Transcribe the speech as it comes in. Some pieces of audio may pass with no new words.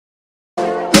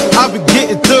I be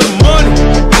getting to the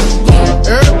money.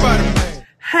 Everybody, man.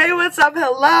 Hey, what's up?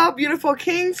 Hello, beautiful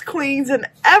kings, queens, and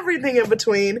everything in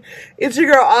between. It's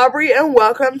your girl Aubrey, and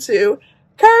welcome to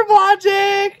Curve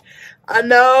Logic. I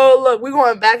know, look, we're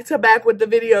going back to back with the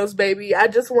videos, baby. I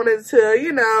just wanted to,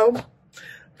 you know,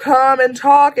 come and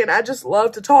talk, and I just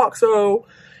love to talk. So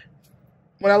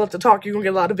when I love to talk, you're gonna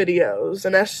get a lot of videos,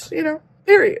 and that's, you know,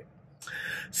 period.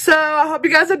 So I hope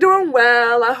you guys are doing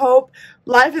well. I hope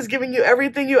life is giving you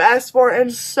everything you asked for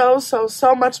and so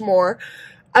much more.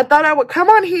 I thought I would come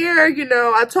on here. You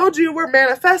know, I told you we're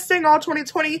manifesting all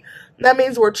 2020. That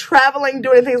means we're traveling,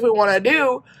 doing things we want to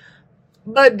do.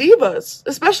 But divas,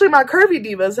 especially my curvy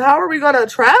divas, how are we going to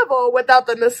travel without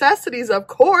the necessities, of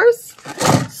course?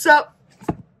 So,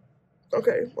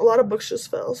 okay, a lot of books just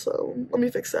fell, so let me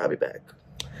fix it. I'll be back.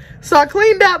 So I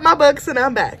cleaned out my books and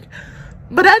I'm back.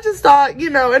 But I just thought, you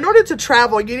know, in order to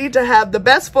travel, you need to have the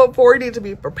best foot forward. You need to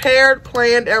be prepared,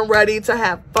 planned, and ready to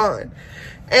have fun.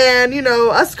 And, you know,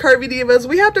 us curvy divas,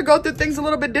 we have to go through things a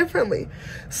little bit differently.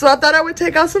 So I thought I would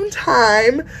take out some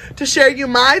time to share you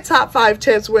my top 5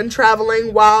 tips when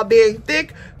traveling while being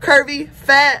thick, curvy,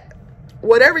 fat,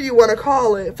 whatever you want to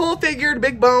call it. Full-figured,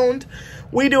 big-boned.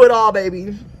 We do it all,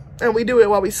 baby. And we do it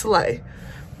while we slay.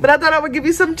 But I thought I would give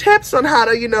you some tips on how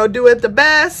to, you know, do it the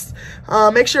best.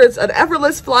 Make sure it's an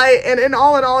effortless flight. And in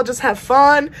all, just have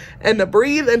fun and to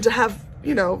breathe and to have,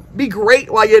 you know, be great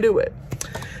while you do it.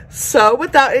 So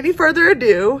without any further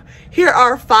ado, here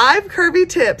are 5 curvy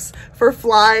tips for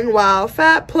flying while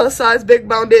fat, plus size, big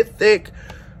boned, thick,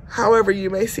 however you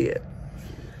may see it.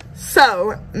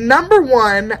 So number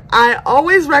 1, I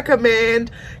always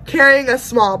recommend carrying a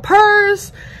small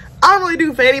purse. I don't really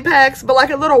do fanny packs, but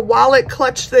like a little wallet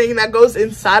clutch thing that goes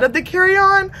inside of the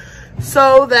carry-on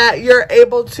so that you're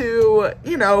able to,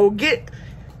 you know, get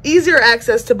easier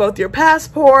access to both your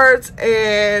passports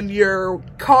and your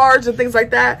cards and things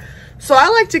like that. So I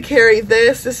like to carry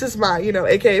this. This is my, you know,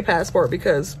 AKA passport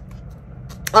because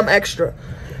I'm extra.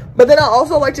 But then I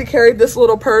also like to carry this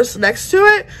little purse next to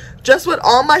it just with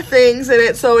all my things in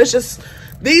it. So it's just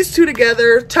these two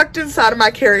together tucked inside of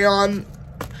my carry-on.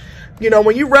 You know,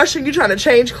 when you're rushing, you're trying to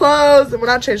change clothes, and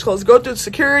when I change clothes, go through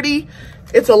security,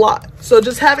 it's a lot. So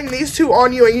just having these two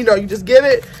on you, and you know, you just give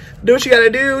it, do what you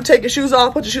gotta do, take your shoes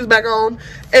off, put your shoes back on,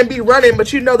 and be running,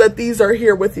 but you know that these are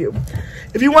here with you.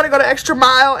 If you want to go the extra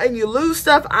mile and you lose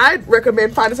stuff, I'd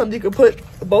recommend finding something you can put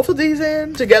both of these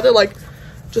in together, like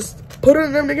just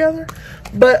putting them together.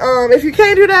 But if you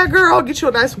can't do that, girl, get you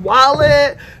a nice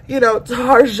wallet, you know,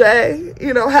 Target,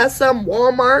 you know, have some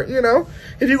Walmart, you know,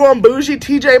 if you're going bougie,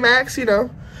 TJ Maxx, you know.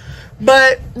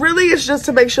 But really, it's just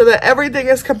to make sure that everything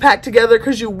is compact together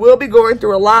because you will be going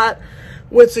through a lot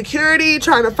with security,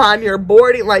 trying to find your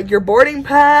boarding, like your boarding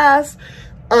pass,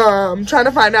 trying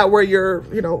to find out where your,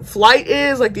 you know, flight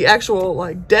is, like the actual,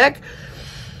 like, deck.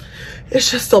 It's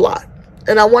just a lot.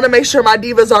 And I want to make sure my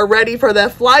divas are ready for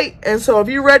that flight. And so if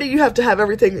you're ready, you have to have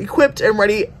everything equipped and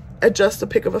ready at just a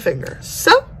pick of a finger.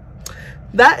 So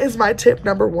that is my tip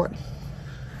number 1.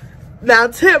 Now,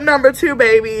 tip number 2,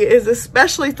 baby, is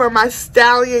especially for my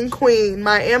stallion queen,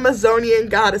 my Amazonian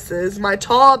goddesses, my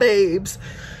tall babes.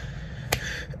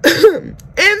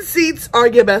 End seats are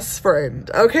your best friend,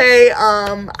 okay?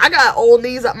 I got old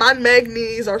knees. My Meg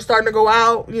knees are starting to go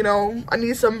out. You know, I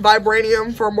need some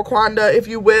vibranium from Wakanda, if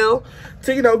you will,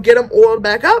 to, you know, get them oiled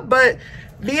back up. But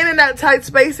being in that tight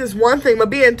space is one thing, but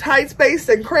being tight spaced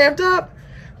and cramped up,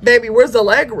 baby, where's the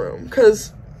leg room?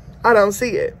 Because I don't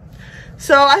see it.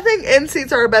 So I think end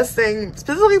seats are the best thing,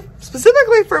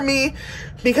 specifically for me,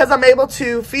 because I'm able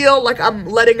to feel like I'm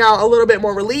letting out a little bit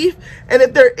more relief. And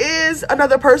if there is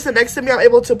another person next to me, I'm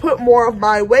able to put more of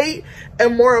my weight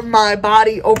and more of my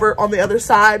body over on the other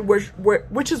side,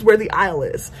 which is where the aisle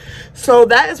is. So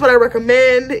that is what I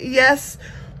recommend. Yes,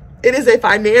 it is a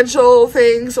financial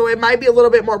thing, so it might be a little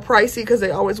bit more pricey because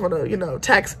they always want to, you know,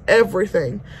 tax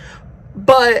everything.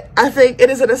 But I think it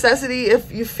is a necessity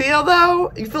if you feel,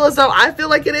 though, you feel as though I feel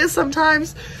like it is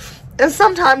sometimes. And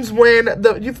sometimes when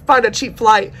you find a cheap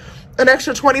flight, an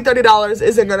extra $20, $30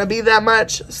 isn't going to be that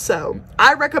much. So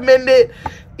I recommend it.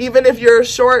 Even if you're a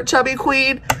short, chubby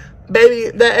queen,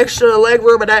 baby, that extra leg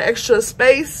room and that extra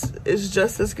space is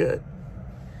just as good.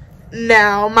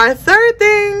 Now, my third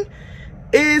thing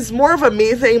is more of a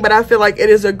me thing, but I feel like it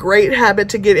is a great habit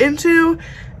to get into.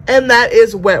 And that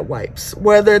is wet wipes.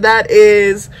 Whether that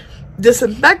is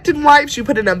disinfectant wipes you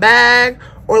put in a bag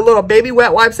or little baby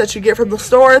wet wipes that you get from the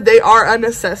store, they are a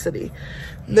necessity.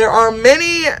 There are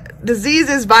many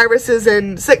diseases, viruses,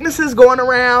 and sicknesses going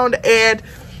around, and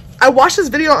I watched this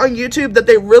video on YouTube that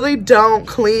they really don't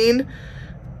clean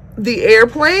the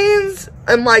airplanes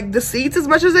and like the seats as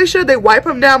much as they should. They wipe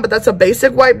them down, but that's a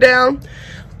basic wipe down.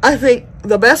 I think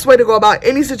the best way to go about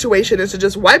any situation is to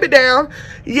just wipe it down.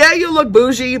 Yeah, you look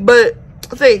bougie, but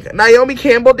I think Naomi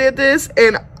Campbell did this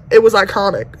and it was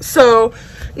iconic. So,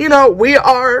 you know, we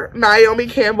are Naomi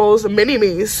Campbell's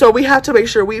mini-me's, so we have to make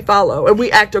sure we follow and we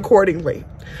act accordingly.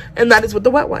 And that is with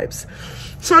the wet wipes.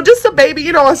 So just a baby,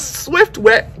 you know, a swift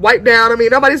wet wipe down. I mean,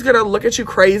 nobody's gonna look at you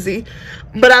crazy,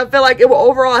 but I feel like it will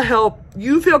overall help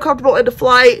you feel comfortable in the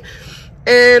flight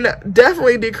and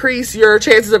definitely decrease your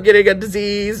chances of getting a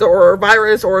disease or a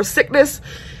virus or a sickness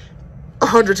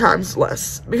 100 times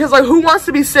less. Because like, who wants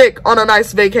to be sick on a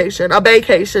nice vacation, a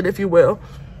vacation, if you will?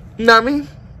 You know what I mean?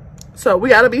 So we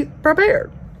gotta be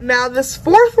prepared. Now this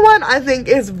fourth one I think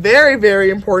is very,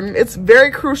 very important. It's very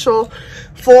crucial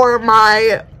for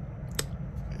my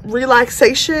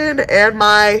relaxation and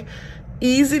my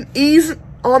ease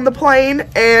on the plane,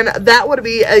 and that would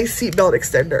be a seatbelt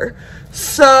extender.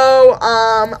 So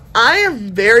I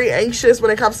am very anxious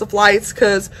when it comes to flights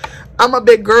because I'm a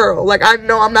big girl. Like, I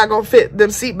know I'm not gonna fit them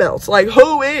seatbelts. Like,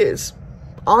 who is,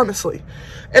 honestly?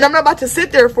 And I'm not about to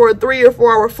sit there for a 3 or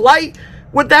 4 hour flight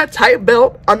with that tight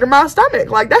belt under my stomach.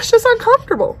 Like, that's just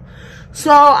uncomfortable.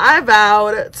 So I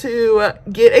vowed to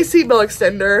get a seatbelt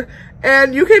extender,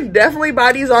 and you can definitely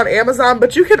buy these on Amazon,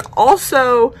 but you can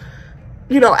also,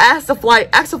 you know, ask the flight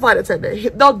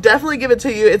attendant. They'll definitely give it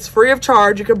to you. It's free of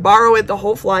charge. You can borrow it the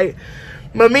whole flight.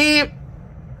 But me,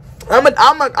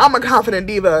 I'm a confident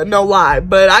diva, no lie.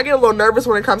 But I get a little nervous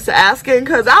when it comes to asking,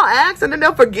 because I'll ask and then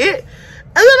they'll forget.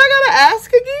 And then I gotta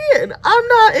ask again. I'm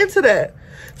not into that.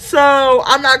 So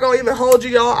I'm not gonna even hold you,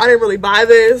 y'all. I didn't really buy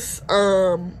this.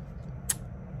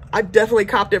 I definitely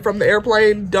copped it from the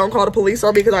airplane. Don't call the police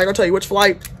on me because I ain't gonna tell you which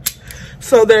flight.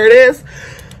 So there it is.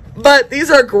 But these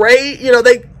are great. You know,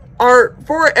 they are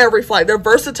for every flight. They're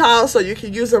versatile, so you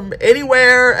can use them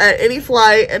anywhere at any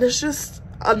flight, and it's just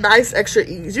a nice extra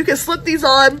ease. You can slip these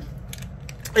on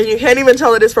and you can't even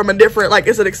tell it is from a different, like,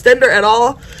 it's an extender at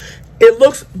all. It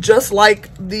looks just like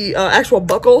the actual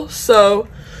buckle, so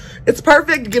it's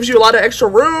perfect. It gives you a lot of extra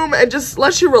room and just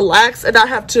lets you relax and not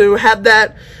have to have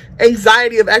that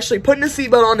anxiety of actually putting the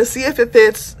seatbelt on to see if it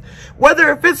fits.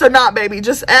 Whether it fits or not, baby,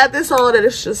 just add this on and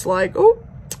it's just like, oh,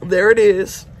 there it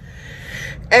is.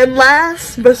 And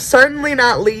last but certainly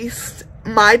not least,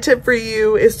 my tip for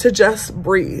you is to just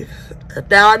breathe.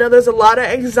 Now, I know there's a lot of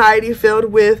anxiety filled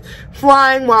with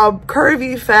flying while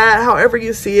curvy, fat, however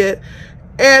you see it,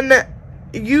 and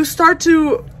you start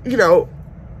to, you know,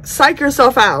 psych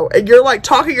yourself out and you're like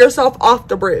talking yourself off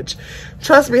the bridge.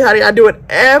 Trust me, honey, I do it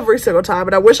every single time,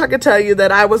 and I wish I could tell you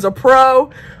that I was a pro,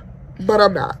 but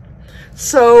I'm not.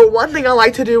 So one thing I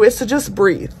like to do is to just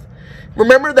breathe.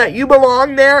 Remember that you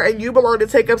belong there and you belong to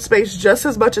take up space just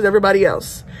as much as everybody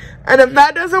else. And if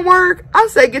that doesn't work, I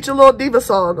say get your little diva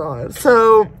song on.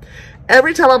 So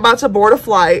every time I'm about to board a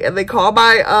flight and they call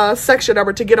my section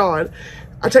number to get on,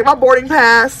 I take my boarding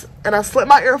pass and I slip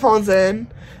my earphones in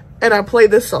and I play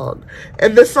this song.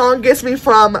 And this song gets me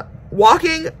from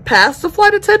walking past the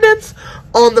flight attendants,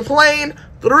 on the plane,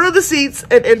 through the seats,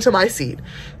 and into my seat.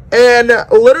 And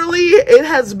literally, it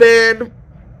has been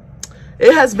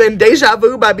Deja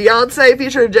Vu by Beyonce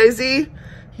featuring Jay-Z.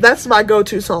 That's my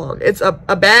go-to song. It's a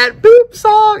bad boop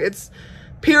song. It's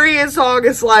period song.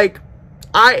 It's like,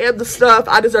 I am the stuff.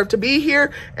 I deserve to be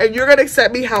here, and you're gonna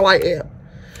accept me how I am.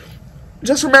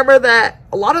 Just remember that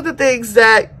a lot of the things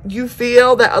that you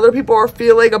feel that other people are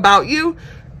feeling about you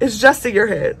is just in your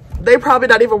head. They probably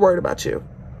not even worried about you.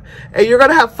 And you're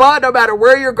gonna have fun no matter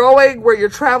where you're going, where you're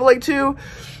traveling to.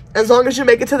 As long as you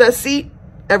make it to that seat,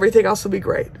 everything else will be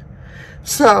great.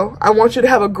 So I want you to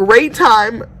have a great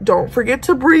time. Don't forget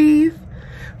to breathe.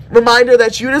 Reminder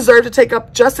that you deserve to take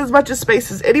up just as much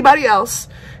space as anybody else,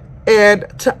 and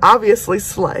to obviously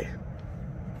slay.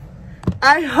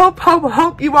 I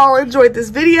hope you all enjoyed this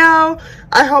video.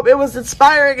 I hope it was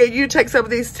inspiring and you take some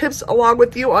of these tips along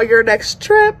with you on your next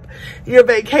trip, your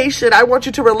vacation. I want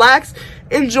you to relax,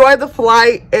 enjoy the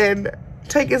flight, and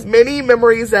take as many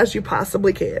memories as you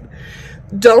possibly can.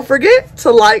 Don't forget to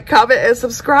like, comment, and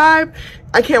subscribe.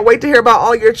 I can't wait to hear about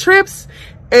all your trips.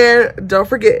 And don't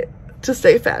forget to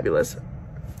stay fabulous.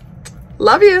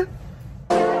 Love you.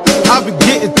 I've been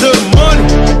getting to the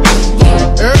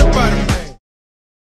money. Everybody.